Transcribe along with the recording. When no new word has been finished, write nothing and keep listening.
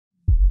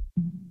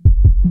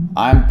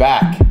I'm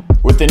back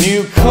with the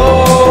new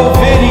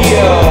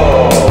video.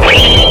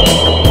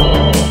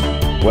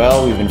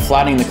 Well, we've been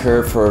flattening the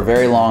curve for a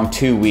very long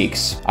 2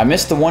 weeks. I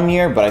missed the 1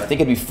 year, but I think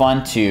it'd be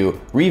fun to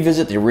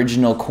revisit the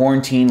original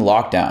quarantine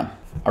lockdown.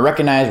 I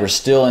recognize we're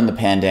still in the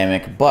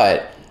pandemic,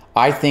 but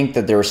I think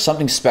that there was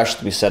something special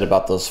to be said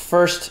about those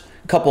first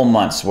couple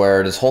months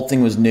where this whole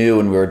thing was new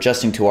and we were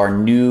adjusting to our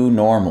new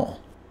normal.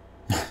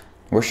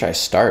 Where should I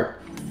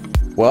start?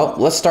 Well,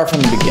 let's start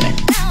from the beginning.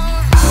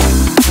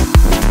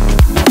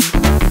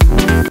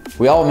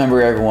 We all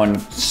remember everyone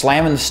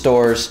slamming the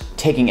stores,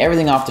 taking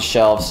everything off the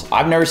shelves.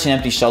 I've never seen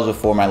empty shelves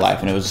before in my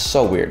life, and it was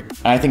so weird.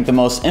 And I think the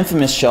most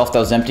infamous shelf that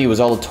was empty was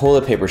all the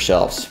toilet paper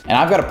shelves. And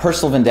I've got a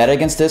personal vendetta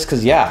against this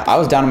because yeah, I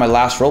was down to my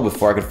last roll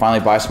before I could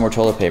finally buy some more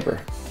toilet paper.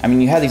 I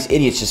mean, you had these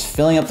idiots just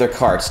filling up their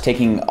carts,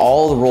 taking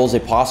all the rolls they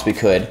possibly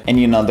could, and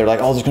you know, they're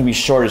like, oh, there's gonna be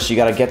shortage, so you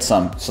gotta get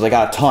some. So they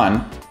got a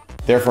ton,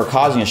 therefore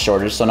causing a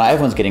shortage, so now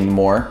everyone's getting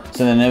more,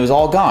 so then it was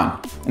all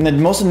gone. And the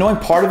most annoying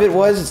part of it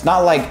was, it's not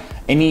like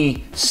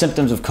any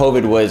symptoms of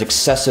COVID was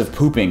excessive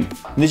pooping.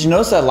 And did you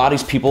notice that a lot of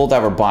these people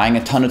that were buying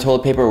a ton of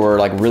toilet paper were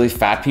like really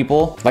fat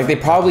people? Like they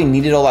probably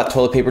needed all that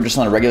toilet paper just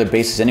on a regular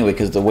basis anyway,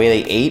 because the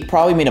way they ate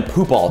probably made them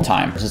poop all the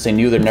time. Since they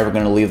knew they're never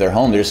gonna leave their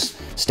home, they just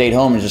stayed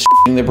home and just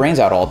their brains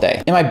out all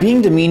day. Am I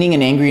being demeaning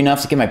and angry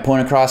enough to get my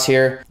point across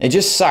here? It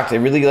just sucked. It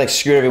really like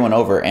screwed everyone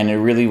over, and it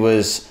really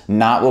was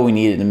not what we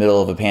needed in the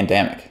middle of a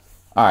pandemic.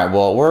 All right,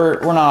 well, we're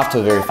not off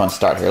to a very fun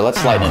start here.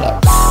 Let's lighten it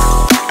up.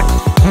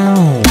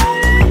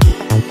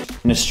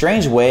 In a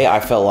strange way, I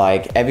felt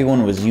like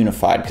everyone was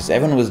unified because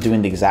everyone was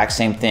doing the exact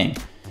same thing.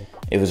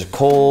 It was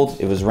cold,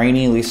 it was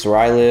rainy, at least where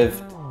I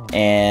live,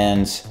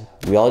 and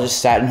we all just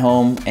sat at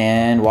home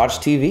and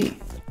watched TV.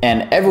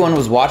 And everyone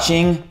was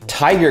watching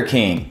Tiger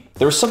King.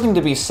 There was something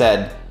to be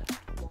said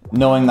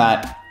knowing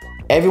that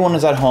everyone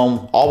is at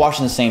home, all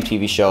watching the same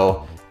TV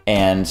show,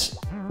 and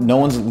no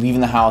one's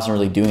leaving the house and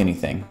really doing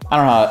anything. I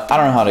don't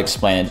know how to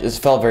explain it. It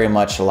just felt very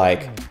much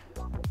like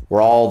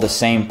we're all the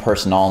same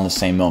person, all in the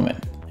same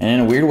moment. And in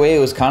a weird way, it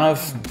was kind of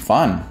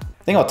fun.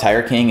 The thing about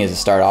Tiger King is it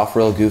started off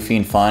real goofy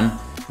and fun,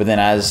 but then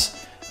as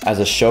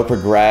the show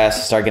progressed,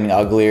 it started getting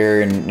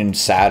uglier and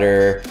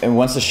sadder. And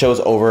once the show's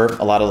over,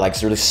 a lot of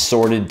like really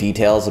sordid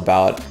details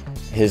about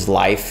his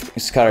life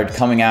started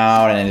coming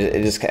out, and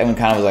everyone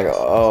kind of was like,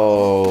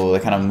 oh, they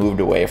kind of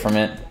moved away from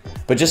it.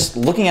 But just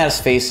looking at his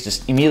face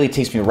just immediately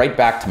takes me right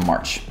back to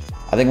March.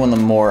 I think one of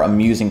the more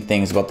amusing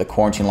things about the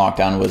quarantine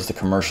lockdown was the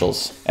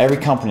commercials. Every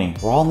company,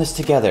 we're all in this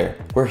together.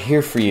 We're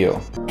here for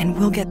you. And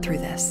we'll get through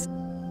this.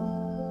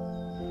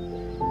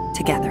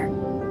 Together.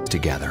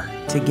 Together.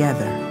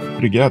 Together.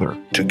 Together.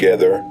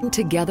 Together.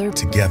 Together. Together.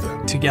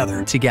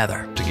 Together. Together.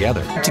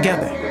 Together.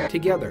 Together.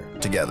 Together.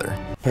 Together.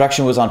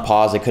 Production was on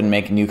pause. They couldn't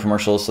make new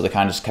commercials, so they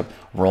kind of just kept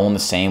rolling the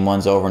same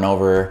ones over and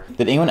over.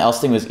 Did anyone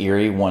else think it was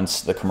eerie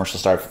once the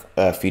commercials started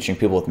featuring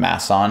people with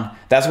masks on?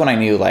 That's when I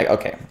knew, like,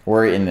 okay,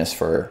 we're in this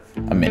for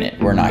a minute.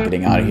 We're not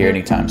getting out of here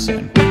anytime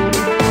soon.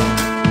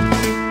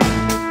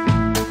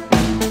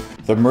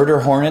 The murder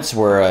hornets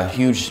were a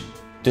huge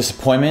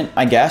disappointment,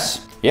 I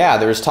guess. Yeah,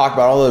 there was talk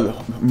about all the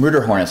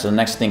murder hornets, the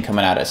next thing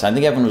coming at us. I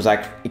think everyone was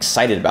like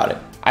excited about it.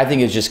 I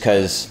think it's just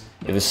because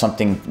it was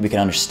something we could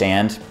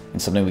understand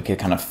and something we could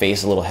kind of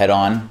face a little head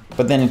on.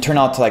 But then it turned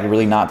out to like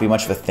really not be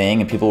much of a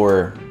thing and people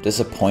were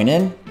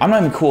disappointed. I'm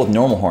not even cool with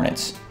normal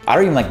hornets. I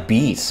don't even like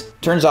bees.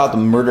 Turns out the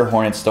murder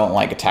hornets don't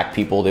like attack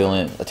people, they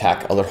only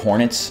attack other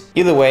hornets.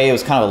 Either way, it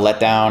was kind of a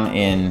letdown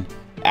in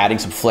adding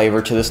some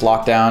flavor to this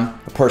lockdown.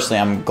 But personally,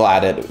 I'm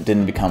glad it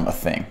didn't become a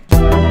thing.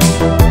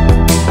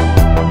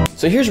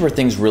 So here's where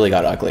things really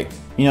got ugly.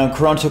 You know,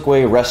 Corona took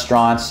away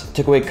restaurants,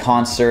 took away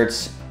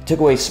concerts, took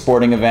away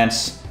sporting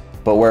events,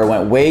 but where it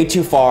went way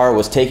too far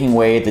was taking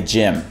away the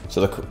gym.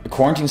 So the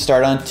quarantine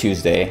started on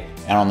Tuesday,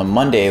 and on the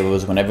Monday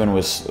was when everyone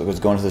was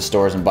going to the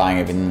stores and buying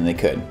everything they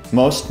could.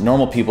 Most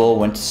normal people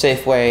went to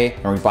Safeway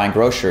and were buying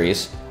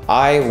groceries.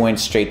 I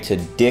went straight to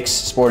Dick's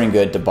Sporting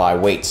Goods to buy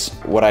weights.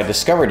 What I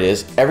discovered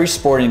is every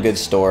sporting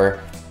goods store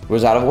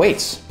was out of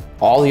weights.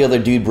 All the other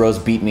dude bros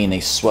beat me and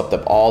they swept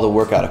up all the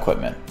workout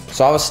equipment.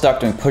 So I was stuck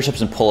doing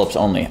push-ups and pull-ups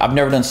only. I've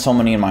never done so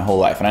many in my whole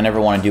life and I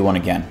never want to do one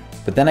again.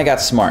 But then I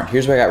got smart.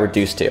 Here's what I got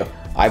reduced to.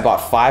 I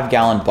bought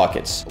 5-gallon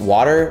buckets.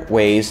 Water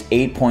weighs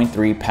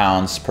 8.3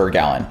 pounds per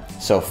gallon.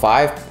 So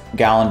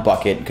 5-gallon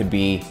bucket could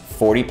be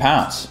 40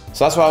 pounds.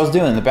 So that's what I was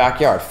doing in the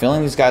backyard,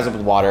 filling these guys up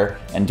with water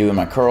and doing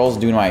my curls,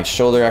 doing my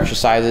shoulder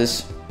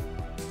exercises.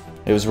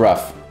 It was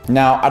rough.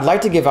 Now, I'd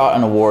like to give out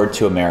an award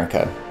to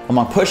America.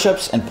 Among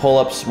push-ups and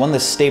pull-ups, one of the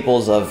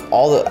staples of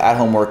all the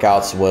at-home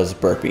workouts was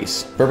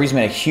burpees. Burpees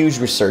made a huge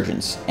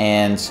resurgence,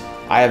 and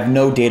I have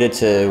no data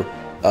to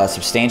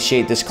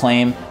substantiate this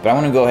claim, but I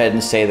want to go ahead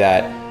and say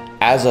that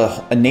as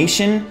a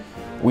nation,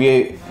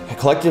 we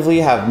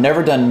collectively have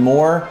never done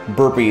more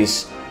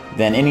burpees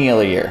than any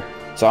other year.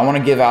 So I want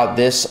to give out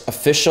this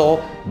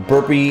official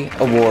burpee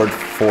award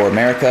for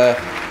America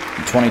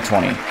in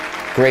 2020.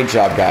 Great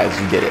job, guys,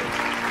 you did it.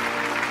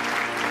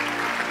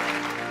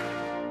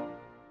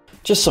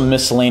 Just some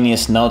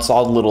miscellaneous notes,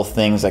 all the little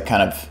things that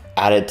kind of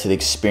added to the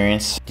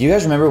experience. Do you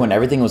guys remember when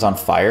everything was on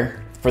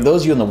fire? For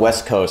those of you on the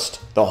West Coast,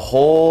 the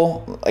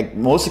whole, like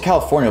most of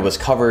California was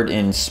covered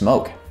in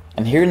smoke.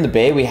 And here in the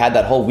Bay, we had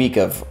that whole week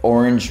of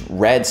orange,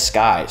 red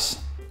skies.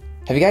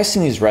 Have you guys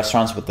seen these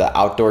restaurants with the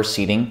outdoor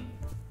seating?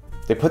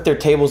 They put their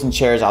tables and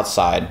chairs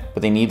outside,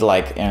 but they need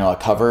like, a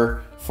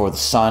cover for the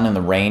sun and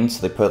the rain.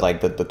 So they put like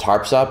the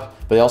tarps up,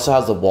 but it also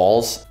has the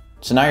walls.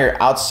 So now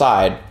you're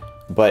outside,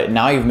 but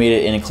now you've made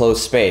it in a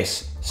enclosed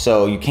space.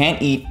 So you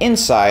can't eat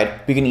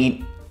inside, but you can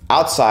eat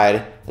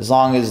outside as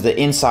long as the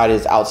inside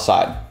is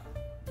outside.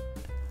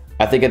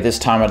 I think at this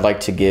time I'd like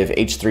to give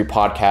H3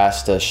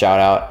 Podcast a shout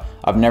out.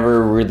 I've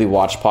never really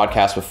watched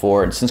podcasts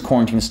before, and since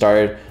quarantine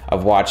started,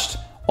 I've watched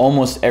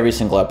almost every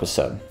single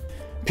episode.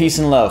 Peace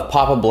and love,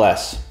 Papa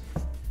bless.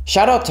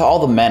 Shout out to all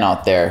the men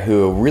out there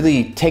who are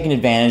really taking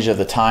advantage of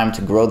the time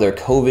to grow their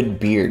COVID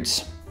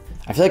beards.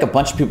 I feel like a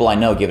bunch of people I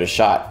know give it a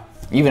shot.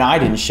 Even I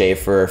didn't shave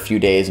for a few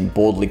days and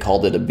boldly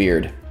called it a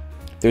beard.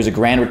 There's a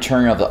grand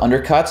return of the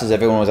undercuts as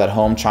everyone was at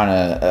home trying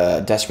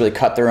to desperately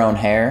cut their own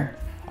hair.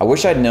 I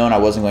wish I'd known I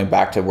wasn't going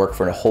back to work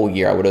for a whole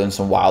year. I would have done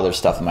some wilder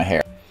stuff in my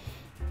hair.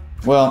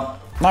 Well,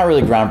 not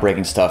really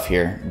groundbreaking stuff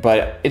here,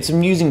 but it's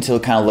amusing to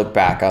kind of look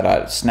back at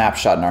a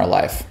snapshot in our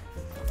life.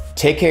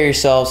 Take care of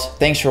yourselves,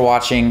 thanks for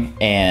watching,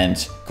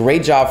 and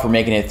great job for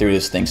making it through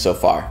this thing so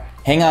far.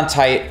 Hang on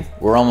tight,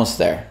 we're almost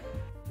there.